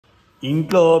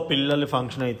ఇంట్లో పిల్లలు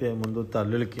ఫంక్షన్ అయితే ముందు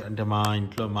తల్లులకి అంటే మా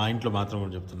ఇంట్లో మాత్రం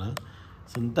కూడా చెప్తున్నా,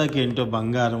 సొంతకి ఏంటో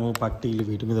బంగారము పట్టీలు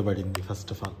వీటి మీద పడింది.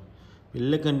 ఫస్ట్ ఆఫ్ ఆల్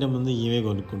పిల్లకంటే ముందు ఏమే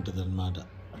కొనుక్కుంటుంది అనమాట.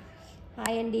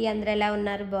 హాయ్ అండి, అందరూ ఎలా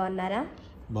ఉన్నారు? బాగున్నారా?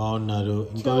 బాగున్నారు.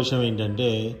 ఇంకో విషయం ఏంటంటే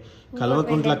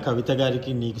కల్వకుంట్ల కవిత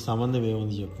గారికి నీకు సంబంధం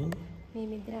ఏముంది చెప్పు?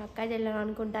 మేమిద్దరం అక్క చెల్లెలు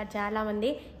అనుకుంటారు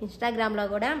చాలామంది. ఇన్స్టాగ్రామ్లో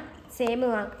కూడా సేమ్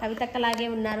కవితక్కలాగే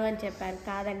ఉన్నారు అని చెప్పారు.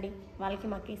 కాదండి, వాళ్ళకి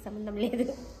మాకు సంబంధం లేదు.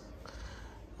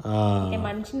 అంటే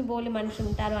మనిషిని పోలి మనిషి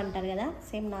ఉంటారు అంటారు కదా,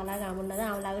 సేమ్ నాలాగా ఆమె ఉన్నదో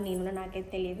ఆమెలాగా నేను, నాకైతే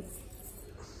తెలియదు.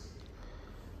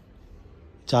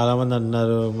 చాలామంది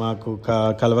అన్నారు మాకు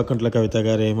కల్వకుంట్ల కవిత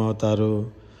గారు ఏమవుతారు,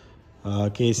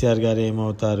 కేసీఆర్ గారు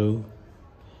ఏమవుతారు,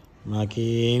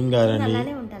 మాకేం గారండి.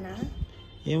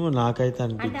 ఏమో నాకైతే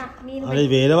అనిపించింది, అది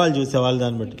వేరే వాళ్ళు చూసేవాళ్ళు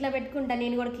దాన్ని బట్టి ఇట్లా పెట్టుకుంటా.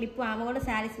 నేను కూడా క్లిప్, ఆమె కూడా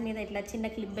శారీస్ మీద ఇట్లా చిన్న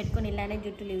క్లిప్ పెట్టుకొని ఇలానే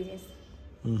జుట్టు లీవ్ చేస్తాను.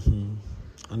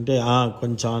 అంటే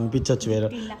కొంచెం అనిపించవచ్చు వేరే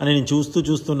అని. నేను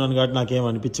చూస్తున్నాను కాబట్టి నాకేం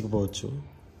అనిపించకపోవచ్చు.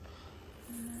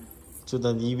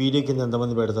 చూద్దాం ఈ వీడియో కింద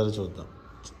ఎంతమంది పెడతారో చూద్దాం.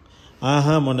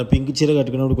 మొన్న పింక్ చీర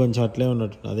కట్టుకున్నప్పుడు కొంచెం అట్లే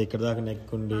ఉన్నట్టు, అది ఇక్కడ దాకా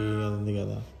నెక్కుండి అది ఉంది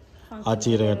కదా, ఆ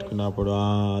చీర కట్టుకున్నప్పుడు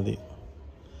అది.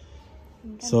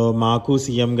 సో మాకు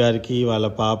సీఎం గారికి వాళ్ళ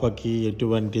పాపకి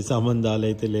ఎటువంటి సంబంధాలు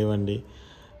అయితే లేవండి.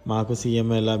 మాకు సీఎం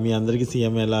ఎలా, మీ అందరికీ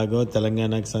సీఎం ఎలాగో,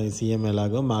 తెలంగాణకి సీఎం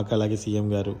ఎలాగో మాకు అలాగే సీఎం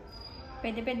గారు.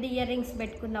 పెద్ద పెద్ద ఇయర్ రింగ్స్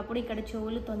పెట్టుకున్నప్పుడు ఇక్కడ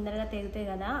చెవులు తొందరగా తెగుతాయి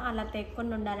కదా, అలా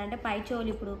తెగకుండా ఉండాలంటే పై చెవులు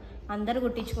ఇప్పుడు అందరూ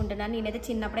కుట్టించుకుంటున్నాను. నేనైతే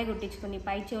చిన్నప్పుడే కుట్టించుకుని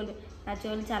పై చెవులు, నా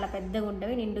చెవులు చాలా పెద్దగా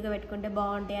ఉంటాయి, నిండుగా పెట్టుకుంటే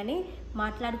బాగుంటాయి అని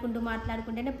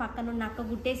మాట్లాడుకుంటేనే పక్కనున్న అక్క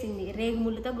గుట్టేసింది, రేగు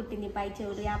ముళ్ళుతో గుట్టింది పై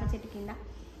చెవులు యాప చెట్టు కింద.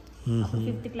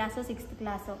 5th క్లాసో 6th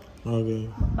క్లాసో.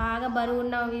 బాగా బరువు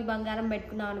ఉన్నవి బంగారం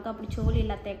పెట్టుకున్నాం అనుకో, అప్పుడు చెవులు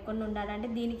ఇలా తెగకుండా ఉండాలంటే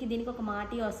దీనికి ఒక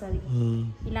మాటి వస్తుంది.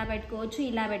 ఇలా పెట్టుకోవచ్చు,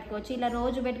 ఇలా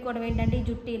రోజు పెట్టుకోవడం ఏంటంటే ఈ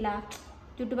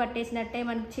జుట్టు పట్టేసినట్టే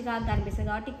మనకి చికాకు కనిపిస్తుంది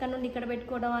కాబట్టి ఇక్కడ నుండి ఇక్కడ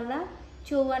పెట్టుకోవడం వల్ల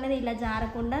చెవు అనేది ఇలా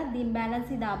జారకుండా దీని బ్యాలెన్స్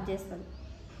ఇది ఆఫ్ చేస్తుంది.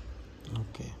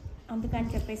 అందుకని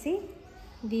చెప్పేసి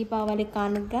దీపావళి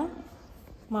కానుకగా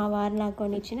మా వారు నాకు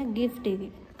కొనిచ్చిన గిఫ్ట్ ఇది.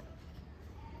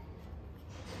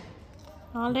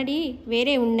 ఆల్రెడీ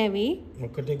వేరే ఉన్నవి,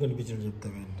 ఒక్కటే కొనిపించడం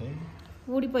చెప్తామంటే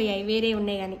ఊడిపోయాయి, వేరే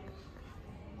ఉన్నాయి కానీ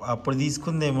అప్పుడు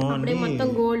తీసుకుందేమో అంటే మొత్తం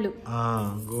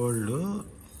గోల్డ్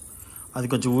అది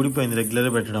కొంచెం ఊడిపోయింది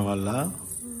రెగ్యులర్గా పెట్టడం వల్ల.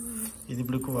 ఇది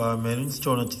ఇప్పుడు మెరూన్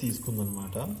స్టోన్ వచ్చి తీసుకుంది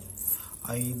అనమాట.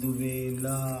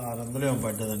 5,600 ఏమో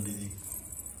పడ్డదండి. ఇది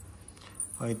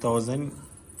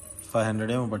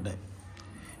 5,500 ఏమో పడ్డాయి.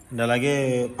 అండ్ అలాగే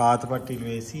పాత పట్టీలు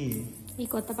వేసి ఈ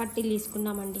కొత్త పట్టీలు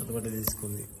తీసుకున్నామండి. కొత్త పట్టీ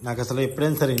తీసుకుంది. నాకు అసలు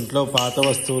ఎప్పుడైనా సరే ఇంట్లో పాత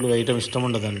వస్తువులు వేయటం ఇష్టం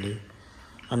ఉండదండి.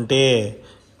 అంటే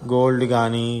గోల్డ్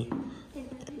కానీ,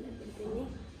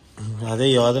 అదే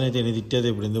యోధనైతే ఎన్ని తిట్టేది,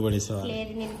 ఇప్పుడు ఎందుకు పడేసేవాళ్ళు.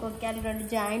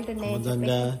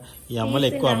 ఈ అమ్మలు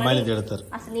ఎక్కువ అమ్మాయిలు తిడతారు.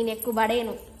 అసలు నేను ఎక్కువ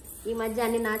పడేను, ఈ మధ్య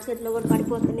అన్ని నా చేతిలో కూడా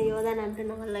పడిపోతున్నాయి యోధని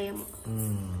అంటున్న వల్ల ఏమో.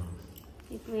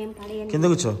 ఇప్పుడు ఏం పడేయను.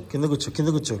 కింద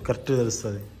కూర్చో కరెక్ట్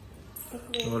తెలుస్తుంది.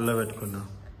 గోల్డ్లో పెట్టుకున్నా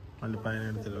మళ్ళీ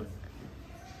పైన తెలియదు.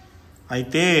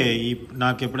 అయితే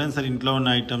నాకు ఎప్పుడైనా సరే ఇంట్లో ఉన్న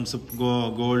ఐటమ్స్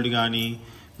గోల్డ్ కానీ,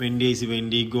 వెండి వేసి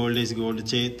వెండి, గోల్డ్ వేసి గోల్డ్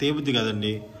తేబుద్ది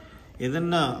కదండి.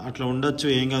 ఏదన్నా అట్లా ఉండొచ్చు,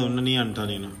 ఏం కాదు ఉండని అంటా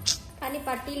నేను. కానీ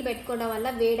పట్టీలు పెట్టుకోవడం వల్ల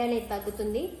వేడి అనేది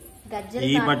తగ్గుతుంది.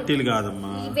 ఈ పట్టీలు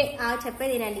కాదమ్మా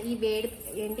చెప్పేది ఏనండి, ఈ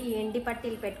వేడి ఎండి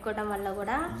పట్టీలు పెట్టుకోవడం వల్ల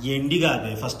కూడా ఎండి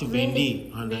కాదే ఫస్ట్ వెండి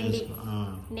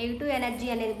నెగిటివ్ ఎనర్జీ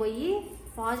అనేది పోయి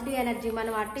పాజిటివ్ ఎనర్జీ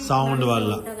మనం అటు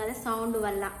సౌండ్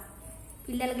వల్ల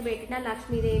పిల్లలకి పెట్టిన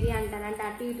లక్ష్మీదేవి అంటారు. అంటే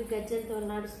అటు ఇటు గజ్జలతో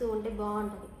నడుస్తూ ఉంటే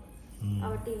బాగుంటది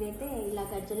కాబట్టి ఇదైతే ఇలా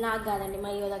గజ్జలు నాకు కాదండి, మా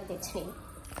యోధకి తెచ్చినాయి.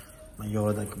 మా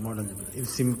యోధకి మోడల్ ఇది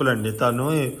సింపుల్ అండి. తను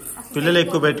పిల్లలు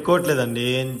ఎక్కువ పెట్టుకోవట్లేదండి,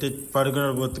 ఏంటి పడుకుని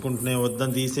బొత్తుకుంటున్నాయి,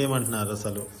 వద్దని తీసేయమంటున్నారు.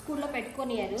 అసలు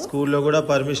స్కూల్లో కూడా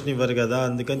పర్మిషన్ ఇవ్వరు కదా,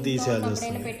 అందుకని తీసేయాల్సి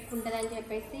వస్తుంది. పెట్టుకుంటదని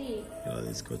చెప్పేసి ఇలా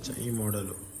తీసుకొచ్చా. ఈ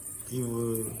మోడల్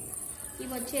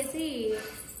ఇవి వచ్చేసి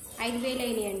 5,000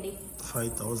 అయినాయండి.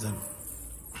 5,000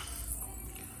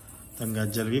 తన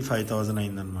గజ్జలవి 5,000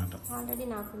 అయిందనమాట. ఆల్రెడీ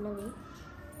నాకున్నవి.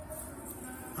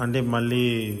 అంటే మళ్ళీ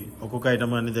ఒక్కొక్క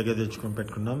ఐటమ్ అన్ని దగ్గర తెచ్చుకొని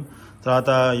పెట్టుకున్నాం. తర్వాత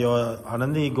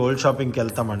ఆనంది గోల్డ్ షాపింగ్కి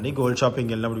వెళ్తామండి. గోల్డ్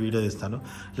షాపింగ్కి వెళ్ళినప్పుడు వీడియో తీస్తాను.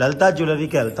 లలితా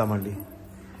జ్యువెలరీకి వెళ్తామండి.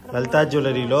 లలితా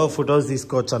జ్యువెలరీలో ఫొటోస్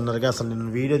తీసుకోవచ్చు అన్నారుగా, అసలు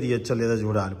నేను వీడియో తీయొచ్చో లేదో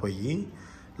చూడాలి. పోయి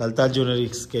లలితా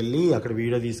జ్యువెలరీస్కి వెళ్ళి అక్కడ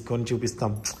వీడియో తీసుకొని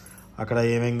చూపిస్తాం, అక్కడ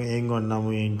ఏం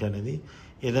కొన్నాము ఏంటి అనేది.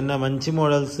 ఏదన్నా మంచి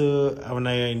మోడల్స్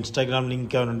ఏమన్నా ఇన్స్టాగ్రామ్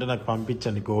లింక్ ఏమైనా ఉంటే నాకు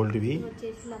పంపించండి గోల్డ్వి.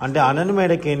 అంటే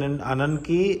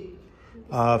అనంకి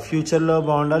ఫ్యూచర్లో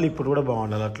బాగుండాలి, ఇప్పుడు కూడా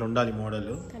బాగుండాలి, అట్లా ఉండాలి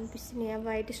మోడల్. కనిపిస్తున్నాయి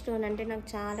వైట్ స్టోన్ అంటే నాకు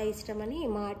చాలా ఇష్టమని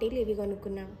మాటీలు ఇవి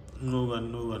కొనుక్కున్నాను.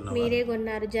 నువ్వు మీరే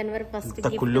కొన్నారు జనవరి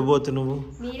 1st. కుళ్ళుపోతు నువ్వు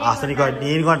అసలు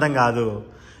నేను కొనటం కాదు,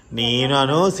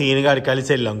 నేను సీనిగాడి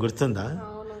కలిసి వెళ్ళాం గుర్తుందా?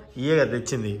 ఇయే కదా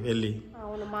తెచ్చింది వెళ్ళి.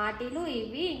 అవును, మాటీలు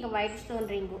ఇవి, ఇంకా white stone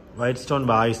ring. White stone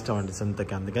బాగా ఇష్టం అండి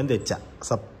సొంతకి, అందుకని తెచ్చా.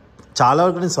 చాలా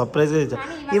వరకు నేను సర్ప్రైజ్ తెచ్చా.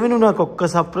 ఇవి నువ్వు నాకు ఒక్క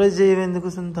సర్ప్రైజ్ చేయవు ఎందుకు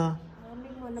సొంత?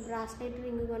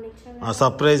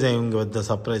 సర్ప్రైజ్ ఏమి పెద్ద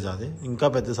సర్ప్రైజ్, అది ఇంకా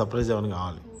పెద్ద సర్ప్రైజ్ ఏమైనా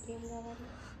కావాలి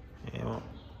ఏమో.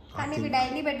 కానీ ఇవి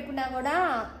డైలీ పెట్టుకున్నా కూడా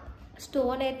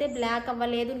స్టోన్ అయితే బ్లాక్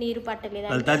అవ్వలేదు, నీరు పట్టలేదు.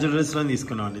 లలితా జ్యువెలరీస్ లో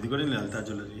తీసుకున్నాం అండి, ఇది కూడా లలితా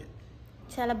జ్యువెలరీ.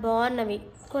 చాలా బాగున్నవి.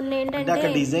 కొన్ని ఏంటంటే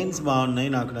అక్కడ డిజైన్స్ బాగున్నాయి,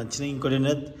 నాకు నచ్చినాయి. ఇంకోటి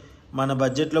మన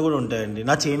బడ్జెట్ లో కూడా ఉంటాయండి.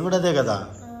 నా చైన్ కూడా అదే కదా,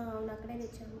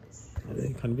 అదే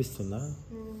కనిపిస్తుందా?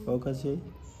 ఫోకస్ చేయి.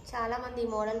 చాలా మంది ఈ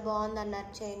మోడల్ బాగుంది అన్నారు,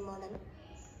 చైన్ మోడల్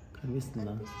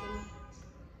కనిపిస్తుందా?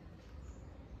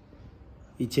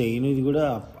 ఈ చైన్ ఇది కూడా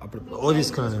అప్పుడు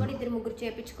తీసుకున్నాను, ఇద్దరు ముగ్గురు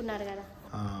చేపించుకున్నారు కదా,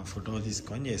 ఫోటో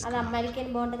తీసుకొని అది అమ్మాయిలకేం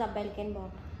బాగుంటుంది, అబ్బాయిలకేం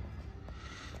బాగుంటుంది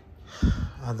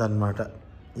అదనమాట.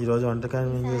 ఈరోజు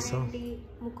వంటకాన్ని ఏం చేస్తాం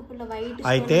వైట్.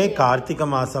 అయితే కార్తీక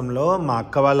మాసంలో మా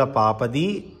అక్క వాళ్ళ పాపది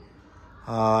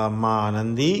మా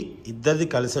ఆనంది ఇద్దరిది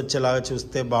కలిసి వచ్చేలాగా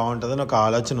చూస్తే బాగుంటుందని ఒక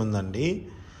ఆలోచన ఉందండి.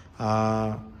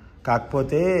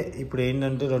 కాకపోతే ఇప్పుడు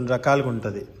ఏంటంటే 2 రకాలుగా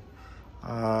ఉంటుంది.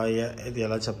 ఇది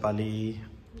ఎలా చెప్పాలి,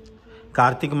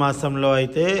 కార్తీక మాసంలో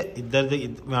అయితే ఇద్దరిది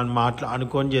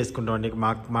అనుకొని చేసుకుంటాం అండి.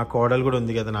 మా కోడలు కూడా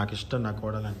ఉంది కదా, నాకు ఇష్టం నా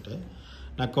కోడలు అంటే.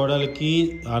 నా కోడలికి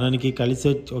ఆనందికి కలిసి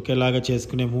ఒకేలాగా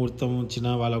చేసుకునే ముహూర్తం వచ్చిన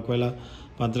వాళ్ళు ఒకవేళ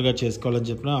పంతులుగా చేసుకోవాలని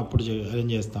చెప్పినా అప్పుడు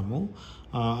అరేంజ్ చేస్తాము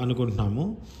అనుకుంటున్నాము.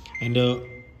 అండ్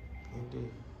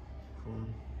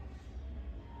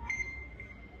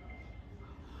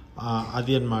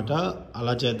అది అన్నమాట,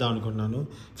 అలా చేద్దాం అనుకుంటున్నాను.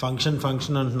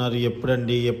 ఫంక్షన్ అంటున్నారు,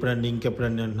 ఎప్పుడండి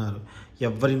ఇంకెప్పుడండి అంటున్నారు.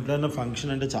 ఎవరింట్లోనైనా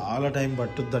ఫంక్షన్ అంటే చాలా టైం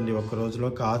పట్టుద్దండి, ఒక్క రోజులో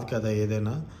కాదు కదా,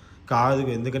 ఏదైనా కాదు.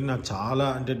 ఎందుకంటే నాకు చాలా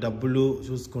అంటే డబ్బులు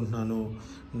చూసుకుంటున్నాను,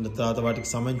 తర్వాత వాటికి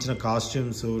సంబంధించిన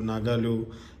కాస్ట్యూమ్స్, నగలు,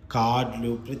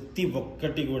 కార్డులు, ప్రతి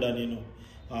ఒక్కటి కూడా నేను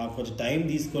కొంచెం టైం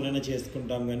తీసుకొనైనా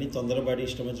చేసుకుంటాం, కానీ తొందరపడి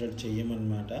ఇష్టం వచ్చినట్టు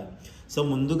చెయ్యమన్నమాట. సో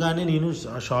ముందుగానే నేను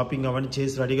షాపింగ్ అవన్నీ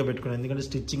చేసి రెడీగా పెట్టుకున్నాను, ఎందుకంటే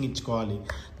స్టిచ్చింగ్ ఇచ్చుకోవాలి.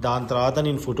 దాని తర్వాత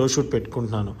నేను ఫోటోషూట్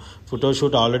పెట్టుకుంటున్నాను.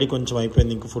 ఫోటోషూట్ ఆల్రెడీ కొంచెం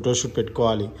అయిపోయింది, ఇంకో ఫోటోషూట్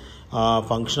పెట్టుకోవాలి.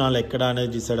 ఫంక్షన్ హాల్ ఎక్కడ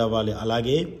అనేది డిసైడ్ అవ్వాలి.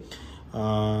 అలాగే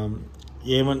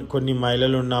కొన్ని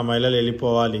మహిళలు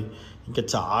వెళ్ళిపోవాలి. ఇంకా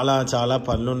చాలా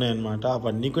పనులు ఉన్నాయన్నమాట.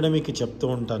 అవన్నీ కూడా మీకు చెప్తూ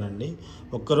ఉంటానండి.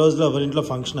 ఒక్క రోజులో ఎవరింట్లో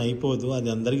ఫంక్షన్ అయిపోదు, అది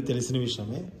అందరికీ తెలిసిన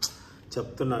విషయమే,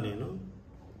 చెప్తున్నా నేను.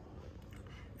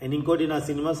 అండ్ ఇంకోటి, నా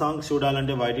సినిమా సాంగ్స్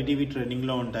చూడాలంటే YDtv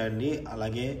ట్రెండింగ్లో ఉంటాయండి.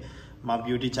 అలాగే మా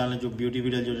బ్యూటీ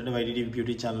వీడియోలు చూడండి, YDtv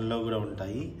బ్యూటీ ఛానల్లో కూడా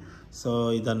ఉంటాయి. సో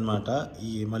ఇదన్నమాట.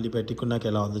 మళ్ళీ పెట్టుకున్నాక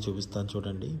ఎలా ఉందో చూపిస్తాను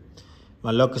చూడండి.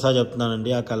 మళ్ళీ ఒక్కసారి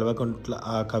చెప్తున్నానండి, ఆ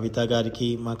కవిత గారికి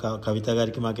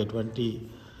మాకు ఎటువంటి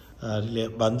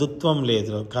బంధుత్వం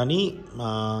లేదు, కానీ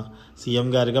మా సీఎం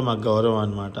గారిగా మాకు గౌరవం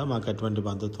అనమాట. మాకు ఎటువంటి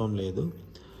బంధుత్వం లేదు,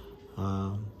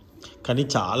 కానీ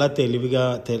చాలా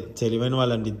తెలివైన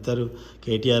వాళ్ళండి ఇద్దరు.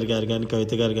 కేటీఆర్ గారు కానీ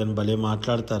కవిత గారు కానీ భలే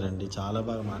మాట్లాడతారండి, చాలా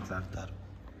బాగా మాట్లాడతారు.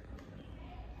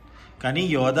 కానీ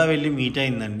యోధా వెళ్ళి మీట్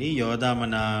అయిందండి. యోధా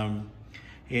మన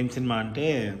ఏం సినిమా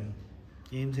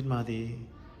అది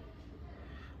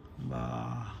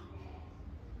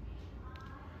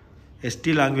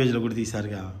ఎస్టీ లాంగ్వేజ్లో కూడా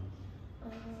తీశారుగా,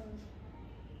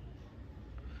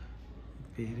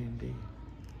 పేరేంటి,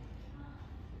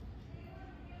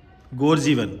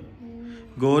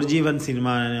 గోర్జీవన్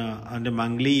సినిమా అంటే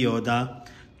మంగ్లీ యోధా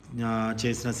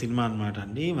చేసిన సినిమా అనమాట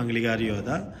అండి. మంగ్లీ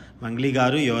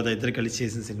గారు యోధా ఇద్దరు కలిసి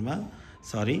చేసిన సినిమా.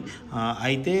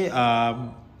 అయితే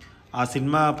ఆ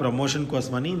సినిమా ప్రమోషన్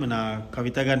కోసమని మన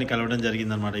కవిత గారిని కలవడం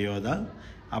జరిగిందనమాట యోధా.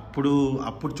 అప్పుడు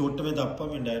చూడటమే తప్ప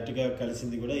మేము డైరెక్ట్గా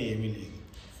కలిసింది కూడా ఏమీ లేదు.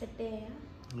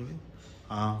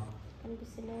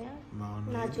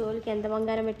 నా జోలికి ఎంత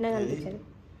బంగారం పెట్టినా కనిపించదు.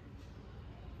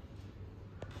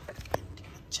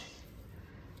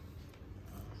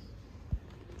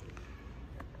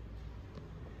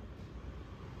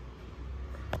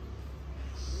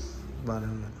 బాగానే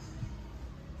ఉన్నాయి.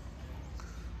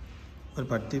 మరి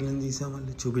పట్టీలను తీసా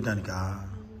మళ్ళీ చూపించడానికా?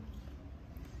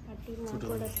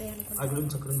 అక్కడ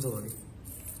నుంచి పోవాలి.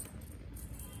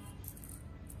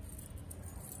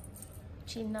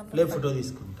 చిన్నప్పుడు ఫోటో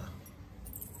తీసుకుంటా.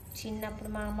 చిన్నప్పుడు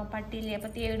మా అమ్మ పట్టీలు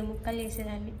లేకపోతే 7 ముక్కలు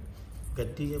చేసేదాన్ని.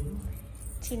 గట్టి చెప్పు.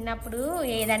 చిన్నప్పుడు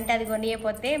ఏదంటే అది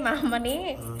కొనియకపోతే మా అమ్మని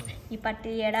ఈ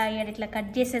పట్టీ ఏడా ఇట్లా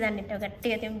కట్ చేసేదాన్ని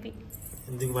గట్టిగా తెంపి.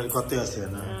 ఎందుకు మరి కొత్తగా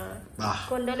వస్తాయన్నా?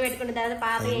 కొన్ని రోజులు పెట్టుకున్న తర్వాత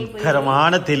పాత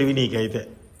అయిపోయి, తెలివి నీకైతే.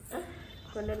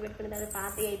 కొన్ని రోజులు పెట్టుకున్న తర్వాత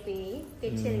పాత అయిపోయి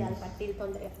తెచ్చేది కాదు పట్టీలు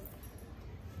తొందరగా.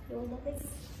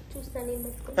 చూస్తాను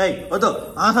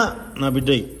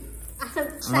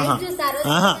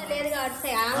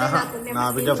నా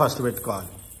బిడ్డ ఫస్ట్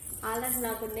పెట్టుకోవాలి. ఆల్రెడీ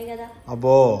నాకున్నాయి కదా.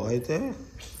 అబ్బో, అయితే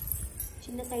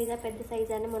చిన్న సైజా పెద్ద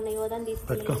సైజా అని మొన్న యోధాని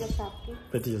తీసుకెళ్ళి షాప్కి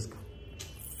పెట్టి చూసుకో.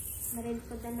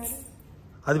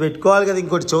 అది పెట్టుకోవాలి కదా,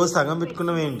 ఇంకోటి చెవు సగం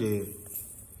పెట్టుకున్నాం ఏంటి?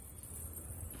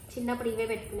 చిన్నప్పుడు ఇవే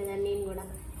పెట్టుకునేదాన్ని నేను కూడా.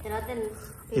 తర్వాత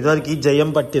ఇదివరకు జయం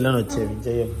పట్టీలు అని వచ్చేవి.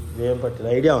 జయం పట్టీలు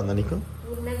ఐడియా ఉందా నీకు?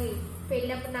 ఉన్నవి.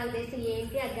 పెళ్ళప్పుడు నాకు తెలిసి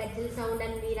ఏంటి ఆ గజ్జల సౌండ్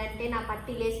అని మీరంటే నా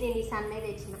పట్టీలు వేసి నేను ఈ సన్నే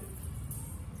తెచ్చిన.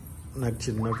 నాకు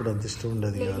చిన్నప్పుడు అంత ఇష్టం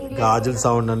ఉండదు కాదు. గాజుల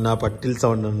సౌండ్ అన్నా పట్టీల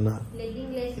సౌండ్ అన్నా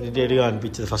ఇరిటేట్గా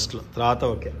అనిపించేది ఫస్ట్లో. తర్వాత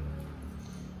ఓకే.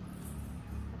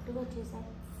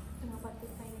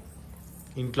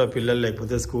 ఇంట్లో పిల్లలు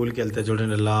లేకపోతే స్కూల్కి వెళ్తే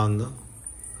చూడండి ఎలా ఉందో,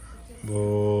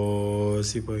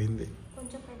 బోసిపోయింది.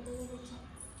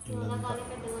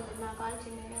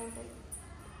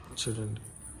 చూడండి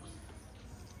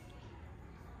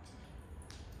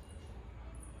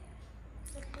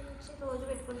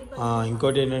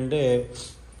ఇంకోటి ఏంటంటే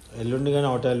ఎల్లుండి కానీ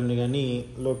ఎల్లుండి కానీ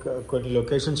కొన్ని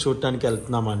లొకేషన్స్ చూడటానికి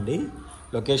వెళ్తున్నామండి.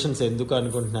 లొకేషన్స్ ఎందుకు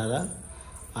అనుకుంటున్నారా?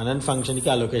 అనంత్ ఫంక్షన్కి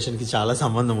ఆ లొకేషన్కి చాలా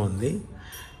సంబంధం ఉంది.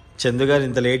 చందు గారు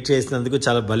ఇంత లేట్ చేసినందుకు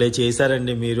చాలా భలే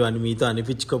చేశారండి మీరు అని మీతో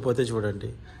అనిపించుకోకపోతే చూడండి,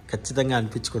 ఖచ్చితంగా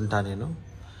అనిపించుకుంటా నేను.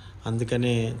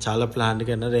 అందుకనే చాలా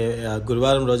ప్లాన్డ్గా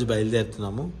గురువారం రోజు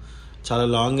బయలుదేరుతున్నాము. చాలా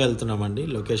లాంగ్ వెళ్తున్నామండి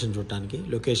లొకేషన్ చూడటానికి.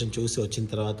 లొకేషన్ చూసి వచ్చిన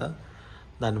తర్వాత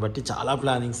దాన్ని బట్టి చాలా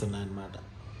ప్లానింగ్స్ ఉన్నాయన్నమాట.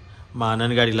 మా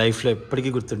అన్నని గారి లైఫ్లో ఎప్పటికీ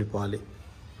గుర్తుండిపోవాలి.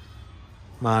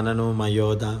 మా అన్నను, మా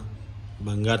యోధ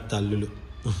బంగారు తల్లులు.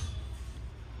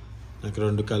 నాకు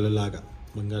 2 కళ్ళులాగా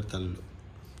బంగారు తల్లులు.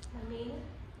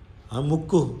 ఆ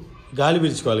ముక్కు గాలి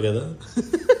పీల్చుకోవాలి కదా.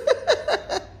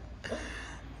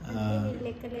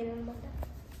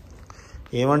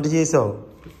 ఏమంట చేసావు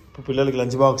పిల్లలకి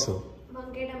లంచ్ బాక్స్?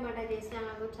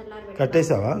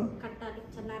 కట్టేసావా?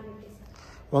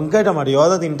 వంకాయ టమాట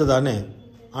యోధ తింటుందానే?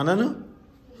 అనను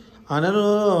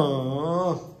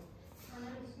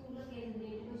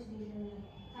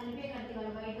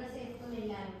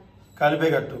కలిపే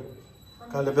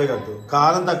కట్టు.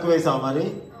 కారం తక్కువ వేసావా మరి?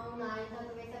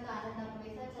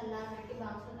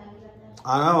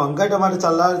 వంకాయ టమాటా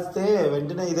చల్లారిస్తే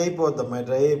వెంటనే ఇదైపోద్ది అమ్మాయి,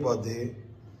 డ్రై అయిపోద్ది.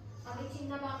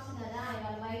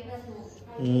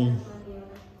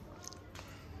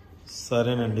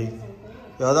 సరేనండి.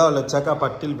 యోధా వాళ్ళు వచ్చాక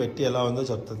పట్టీలు పెట్టి ఎలా ఉందో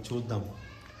చెప్తాను, చూద్దాం.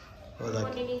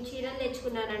 చీరలు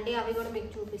తెచ్చుకున్నానండి, అవి కూడా మీకు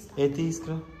చూపిస్తాను. ఏ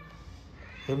తీసుకురా.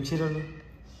 ఏం చీరలు?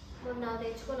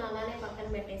 తెచ్చుకుని అలానే పక్కన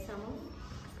పెట్టేసాము.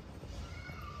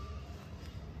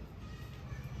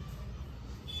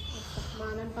 మా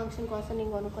అన్న ఫంక్షన్ కోసం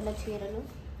నేను కొనుక్కున్న చీరలు,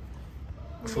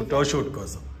 ఫోటోషూట్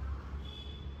కోసం.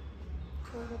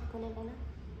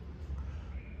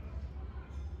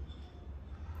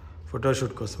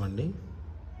 ఫోటోషూట్ కోసం అండి.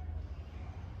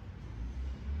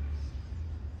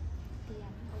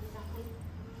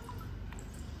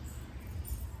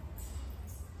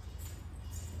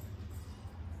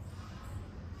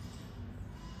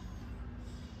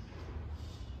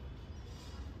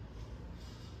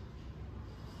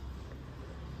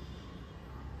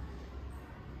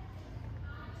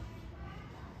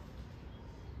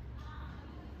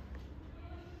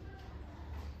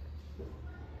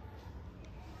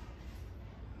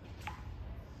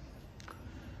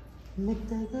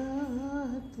 మెత్తగా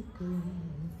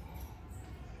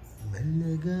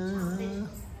మెల్లగా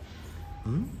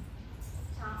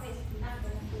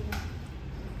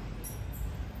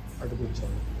అటు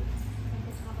కూర్చోండి.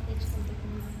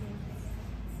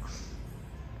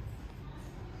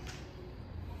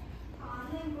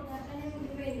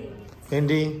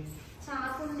 ఏంటి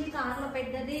చాకుంది కార్లో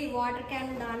పెద్దది, వాటర్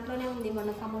క్యాన్ దాంట్లోనే ఉంది.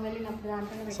 మన కమ్మ వెళ్ళినప్పుడు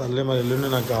దాంట్లోనే. సర్లే మరి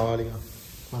ఎల్లుండి నాకు కావాలి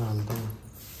మనం వెళ్తాం.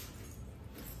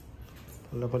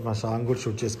 లేకపోతే మా సాంగ్ కూడా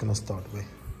షూట్ చేసుకుని వస్తా అటు పోయి.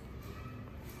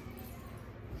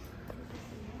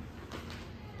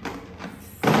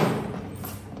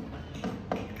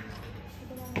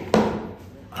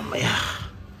 అమ్మయ్యా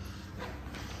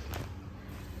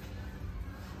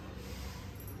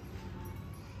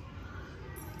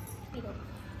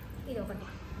ఇది ఒకటి.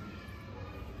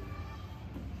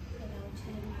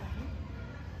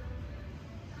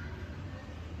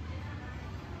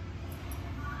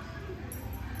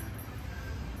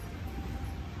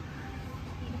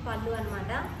 పళ్ళు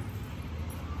అన్నమాట.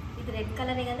 ఇది రెడ్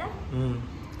కలరే కదా,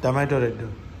 టమాటో రెడ్.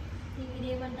 ఇది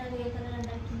ఏమంటారు, ఏ కలర్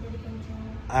అంటారు? కిందది కొంచెం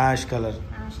యాష్ కలర్.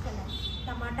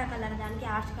 టమాటా కలర్, దానికి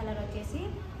యాష్ కలర్ వచ్చేసి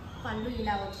పళ్ళు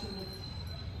ఇలా వచ్చింది.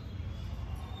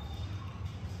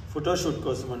 ఫోటోషూట్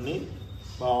కోసం అండి,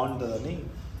 బాగుంటుందని.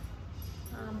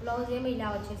 బ్లౌజ్ ఏమో ఇలా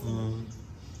వచ్చేసి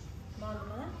బాగుంది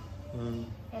కదా.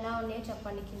 ఎలా ఉన్నాయో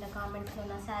చెప్పండి కింద కామెంట్స్లో.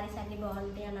 నా శారీస్ అన్నీ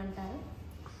బాగుంటాయి అని అంటారు.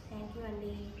 థ్యాంక్ యూ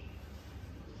అండి.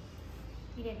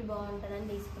 ఈ రేటు బాగుంటుందని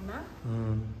తీసుకున్నా.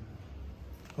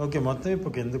 ఓకే, మొత్తం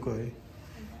ఇప్పుడు ఎందుకు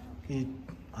ఈ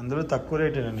అందులో తక్కువ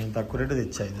రేటే, నేను తక్కువ రేటు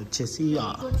తెచ్చా. ఇది వచ్చేసి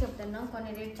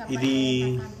ఇది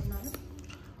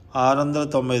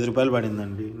 695 రూపాయలు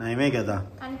పడిందండి. నయమే కదా,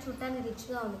 కానీ చూడడానికి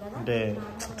రిచ్గా ఉంది కదా, అంటే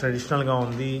ట్రెడిషనల్గా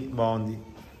ఉంది, బాగుంది.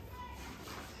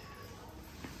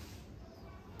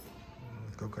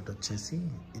 ఇంకొకటి వచ్చేసి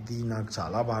ఇది నాకు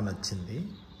చాలా బాగా నచ్చింది.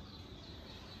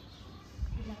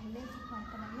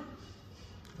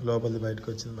 లోపలిది బయటకు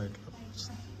వచ్చింది, బయట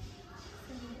వచ్చింది.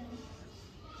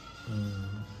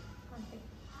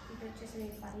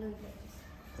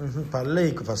 పళ్ళే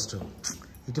ఇక ఫస్ట్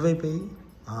ఇటువైపు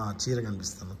చీర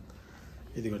కనిపిస్తుంది.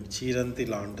 ఇదిగోండి చీర అంతా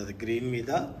ఇలా ఉంటుంది, గ్రీన్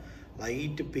మీద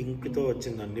లైట్ పింక్తో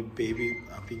వచ్చిందండి. బేబీ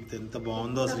ఆ పింక్ ఎంత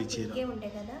బాగుందో అసలు. ఈ చీర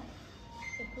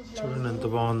చూడండి ఎంత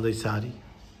బాగుందో ఈ సారీ.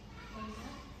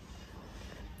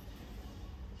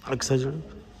 ఒకసారి చూడు,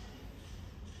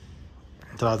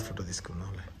 తర్వాత ఫోటో తీసుకున్నాం.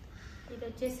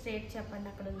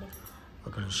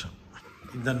 ఒక నిమిషం.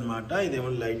 ఇదన్నమాట, ఇదేమో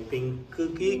లైట్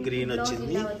పింక్కి గ్రీన్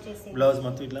వచ్చింది. బ్లౌజ్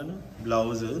మొత్తం ఇట్లాను,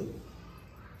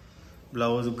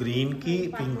 బ్లౌజ్ గ్రీన్కి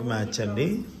పింక్ మ్యాచ్ అండి.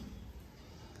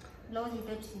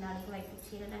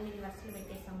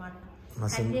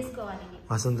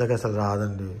 వసంతకి అసలు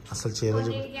రాదండి, అసలు చీర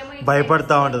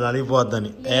భయపడతా ఉంటుంది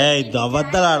అలిగిపోద్దని. ఇది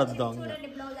అబద్ధాలు ఆడద్దాం.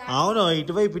 అవును,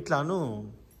 ఇటువైపు ఇట్లాను,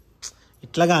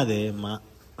 ఇట్లా కాదే మా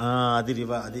అది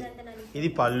ఇది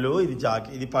పళ్ళు, ఇది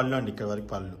ఇది పళ్ళు అండి. ఇక్కడ వరకు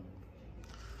పళ్ళు,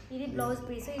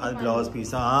 అది బ్లౌజ్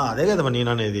పీస్. అదే కదా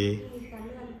నేను అనేది,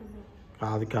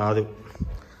 కాదు కాదు,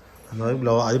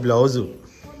 అది బ్లౌజు.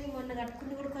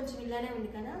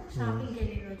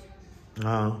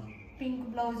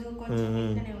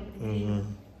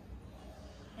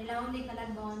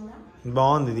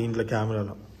 బాగుంది దీంట్లో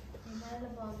కెమెరాలో.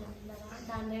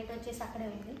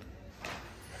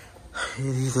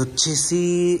 ఇది వచ్చేసి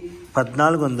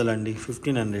 1400 అండి,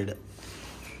 1500,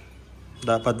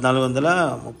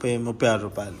 1436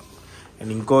 రూపాయలు.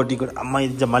 అండ్ ఇంకోటి కూడా అమ్మ,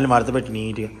 ఇది మళ్ళీ మడత పెట్టి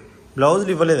నీట్గా.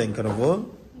 బ్లౌజులు ఇవ్వలేదు ఇంకా నువ్వు?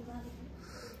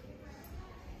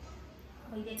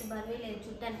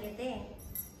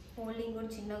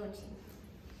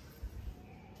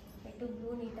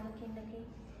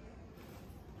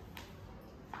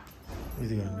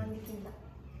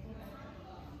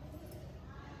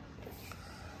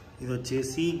 ఇది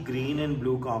వచ్చేసి గ్రీన్ అండ్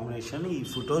బ్లూ కాంబినేషన్. ఈ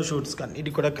ఫోటో షూట్స్కి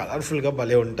అన్నిటి కూడా కలర్ఫుల్గా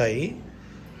భలే ఉంటాయి.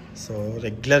 సో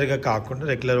రెగ్యులర్గా కాకుండా,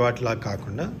 రెగ్యులర్ వాటిలా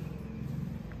కాకుండా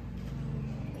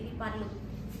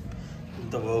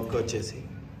ఇంత వర్క్ వచ్చేసి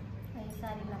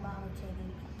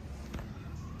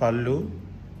పళ్ళు,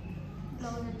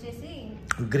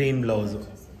 గ్రీన్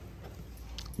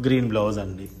బ్లౌజ్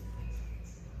అండి.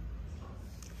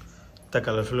 ఇంత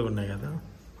కలర్ఫుల్గా ఉన్నాయి కదా.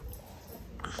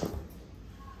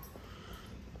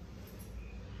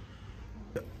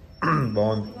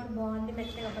 బాగుంది.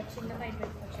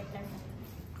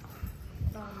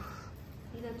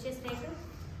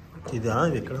 ఇదా,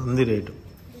 ఇది ఎక్కడ ఉంది రేటు?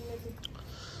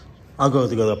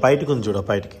 అగోది కదా, బయటకు ఉంది చూడ,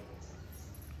 బయటికి.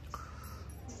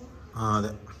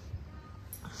 అదే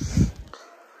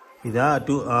ఇదా,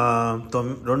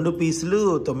 2 పీసులు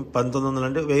 1900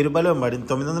 అంటే 1000 రూపాయలు ఏమో పడింది,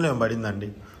 900 ఏమో పడిందండి,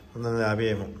 950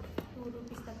 ఏమో.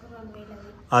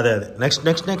 అదే నెక్స్ట్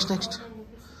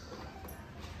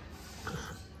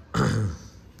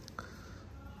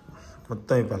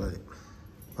మొత్తం ఈ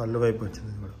పళ్ళు వైపు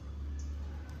వచ్చింది కూడా.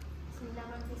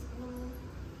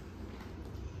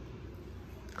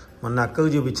 మొన్న అక్కకు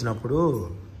చూపించినప్పుడు,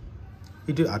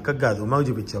 ఇటు అక్కకు కాదు ఉమ్మకు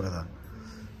చూపించావు కదా,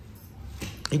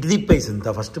 ఇటు తిప్పేసి ఇంత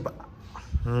ఫస్ట్.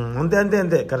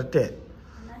 అంతే కరెక్టే.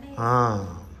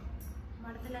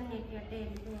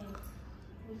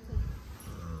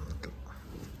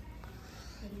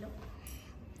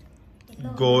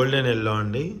 గోల్డెన్ ఎల్లో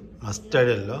అండి,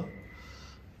 మస్టర్డ్ ఎల్లో,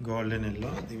 గోల్డెన్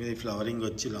ఎల్లో. ఇది ఫ్లవరింగ్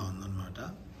వచ్చి ఇలా ఉందన్నమాట.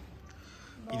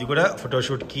 ఇది కూడా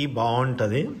ఫోటోషూట్కి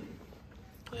బాగుంటుంది.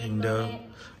 అండ్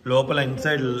లోపల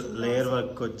ఇన్సైడ్ లేయర్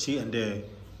వర్క్ వచ్చి, అంటే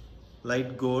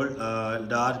లైట్ గోల్డ్,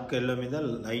 డార్క్ ఎల్లో మీద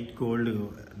లైట్ గోల్డ్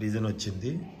డిజైన్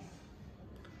వచ్చింది.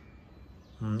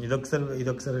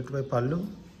 ఇదొకసారి ఇటువైపు పళ్ళు,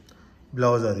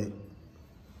 బ్లౌజ్ అది.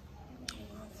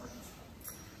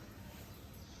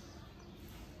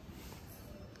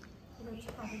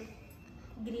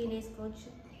 గ్రీన్ వేసుకోవచ్చు,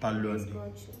 పళ్ళు అండి,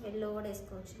 ఎల్లో కూడా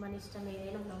వేసుకోవచ్చు, మన ఇష్టం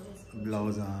ఏదైనా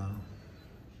బ్లౌజా.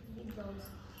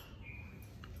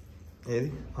 ఏది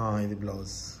ఇది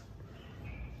బ్లౌజ్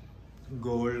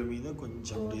గోల్డ్ మీద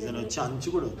కొంచెం డిజైన్ వచ్చి, అంచు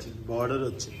కూడా వచ్చింది, బార్డర్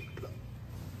వచ్చింది ఇట్లా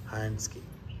హ్యాండ్స్కి.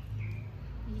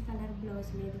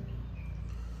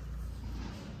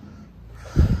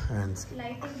 హ్యాండ్స్కి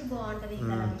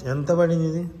ఎంత పడింది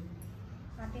ఇది?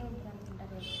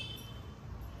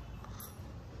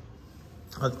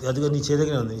 అదిగో నీ చేతి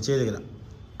దగ్గర ఉంది, నీ చేతి దగ్గర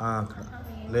అక్కడ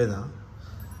లేదా?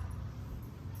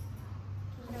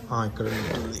 ఇక్కడ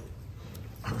ఉంటుంది.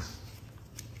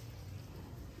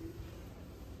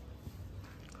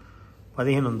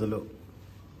 1500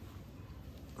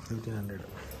 1500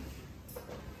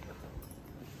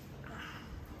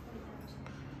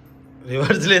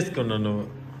 రివర్స్లో వేసుకున్నావు నువ్వు.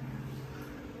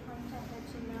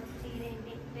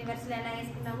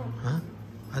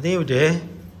 అదేమిటే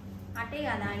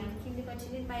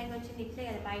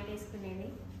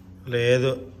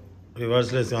లేదు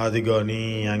రివర్స్లో వేసుకున్నావు. అదిగో నీ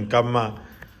అంకమ్మ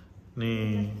నీ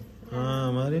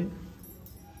మరి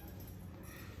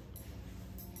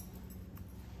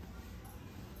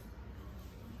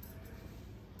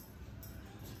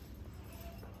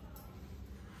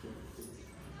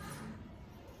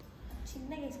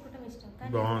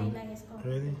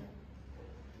బాగుంది.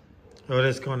 ఎవరు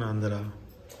వేసుకోమన్నా అందరా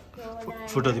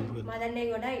ఫోటో దింపు.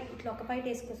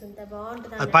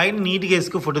 అది పైన నీట్గా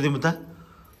వేసుకో, ఫోటో దింపుతా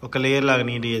ఒక లేయర్ లాగా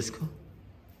నీట్గా వేసుకో.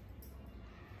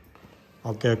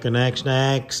 Okay okay next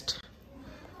next.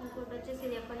 ఇంకోటి వచ్చేసి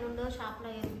ఇది ఎప్పటి నుండో షాప్లో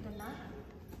ఎరుగుతున్నా,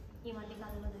 ఈ మధ్య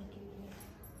కాలంలో దొరికింది.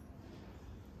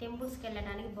 టెంపుల్స్కి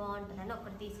వెళ్ళడానికి బాగుంటుందని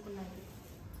ఒకటి తీసుకున్నాను.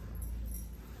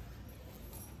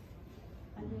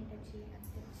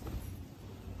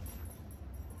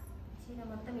 చీర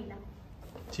మొత్తం ఇలా,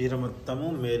 చీర మొత్తము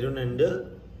మెరూన్ అండ్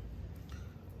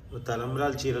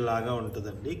తలంబ్రాల చీర లాగా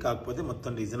ఉంటుందండి. కాకపోతే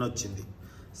మొత్తం డిజైన్ వచ్చింది.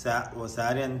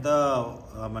 శారీ అంతా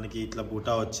మనకి ఇట్లా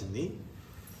బూటా వచ్చింది.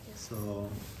 సో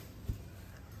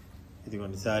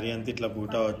ఇదిగోండి శారీ అంతా ఇట్లా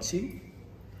బూటా వచ్చి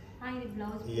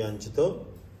ఈ అంచుతో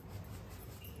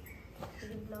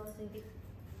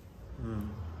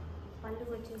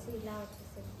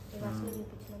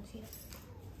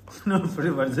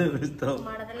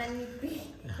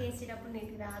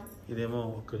ఇదేమో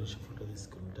ఒక్క నిమిషం ఫోటో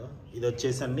తీసుకుంటా. ఇది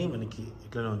వచ్చేసండి మనకి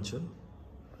ఇట్లనే ఉంచు.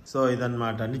 సో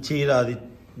ఇదన్నమాట అండి చీర. అది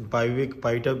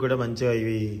పైటకు కూడా మంచిగా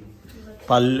ఇవి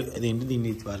పళ్ళు ఇదేంటి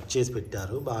దీన్ని వర్క్ చేసి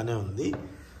పెట్టారు, బాగానే ఉంది.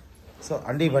 సో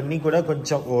అంటే ఇవన్నీ కూడా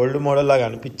కొంచెం ఓల్డ్ మోడల్ లాగా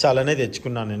అనిపించాలనే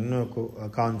తెచ్చుకున్నాను నేను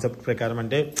కాన్సెప్ట్ ప్రకారం.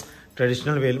 అంటే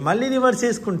ట్రెడిషనల్ వేలు మళ్ళీ రివర్స్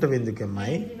చేసుకుంటావు ఎందుకు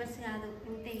అమ్మాయి?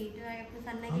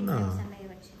 అవునా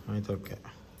అయితే ఓకే.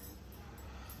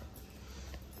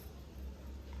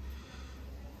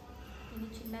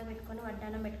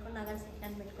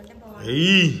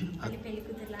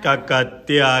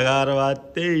 కత్తి ఆగారు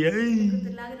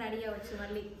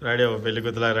రెడీ అవ్వ, పెళ్లి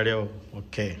కూతురులాగా రెడీ అవ్వ.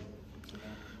 ఓకే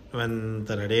ఎంత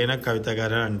రెడీ అయినా కవిత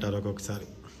గారే అంటారు ఒక్కొక్కసారి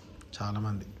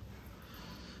చాలామంది.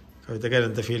 కవిత గారు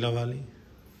ఎంత ఫీల్ అవ్వాలి?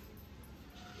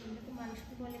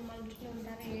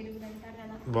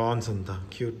 బాగుంది అంతా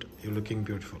క్యూట్, యూ లుకింగ్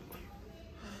బ్యూటిఫుల్.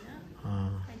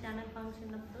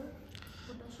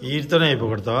 వీటితోనే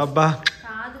అయిపోకూడతావా? అబ్బా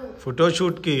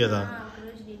ఫోటోషూట్కి కదా.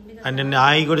 అండ్ నేను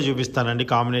ఆయి కూడా చూపిస్తానండి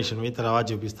కాంబినేషన్వి, తర్వాత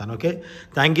చూపిస్తాను. Okay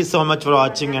thank you so much for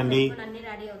watching అండి.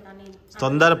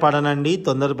 తొందరపడనండి,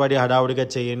 తొందరపడి హడావుడిగా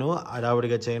చేయను,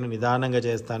 నిదానంగా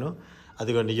చేస్తాను.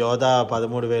 అదిగోండి యోధా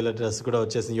 13,000 డ్రెస్ కూడా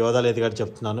వచ్చేసింది. యోధా లేదు కాబట్టి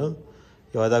చెప్తున్నాను.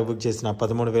 యోధాకి బుక్ చేసిన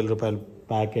 13,000 రూపాయల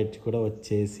ప్యాకెట్ కూడా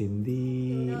వచ్చేసింది.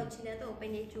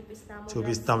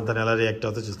 చూపిస్తాం తను ఎలా రియాక్ట్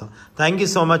అవుతుందో చూస్తాం. Thank you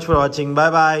so much for watching.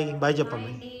 Bye bye bye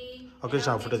చెప్పండి. ఓకే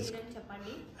ఫోటో తీసుకో.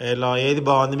 ఎలా ఏది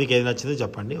బాగుంది మీకు ఏది నచ్చిందో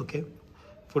చెప్పండి. ఓకే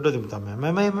ఫోటో దింపుతాం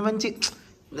మేము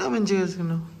మంచిగా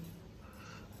వేసుకున్నాం.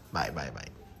 బాయ్ బాయ్ బాయ్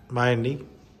బాయ్ అండి.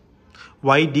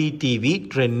 YDtv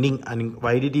ట్రెండింగ్ అని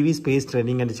YDtv స్పేస్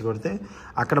ట్రెండింగ్ అని కొడితే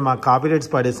అక్కడ మా కాపీరైట్స్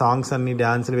పాడే సాంగ్స్ అన్ని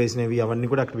డ్యాన్సులు వేసినవి అవన్నీ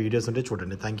కూడా అక్కడ వీడియోస్ ఉంటే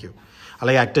చూడండి. Thank you.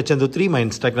 అలాగే యాక్టర్ చందు 3 మా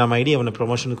ఇన్స్టాగ్రామ్ ID. ఏమైనా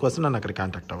ప్రమోషన్ కోసం నన్ను అక్కడ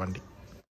కాంటాక్ట్ అవ్వండి.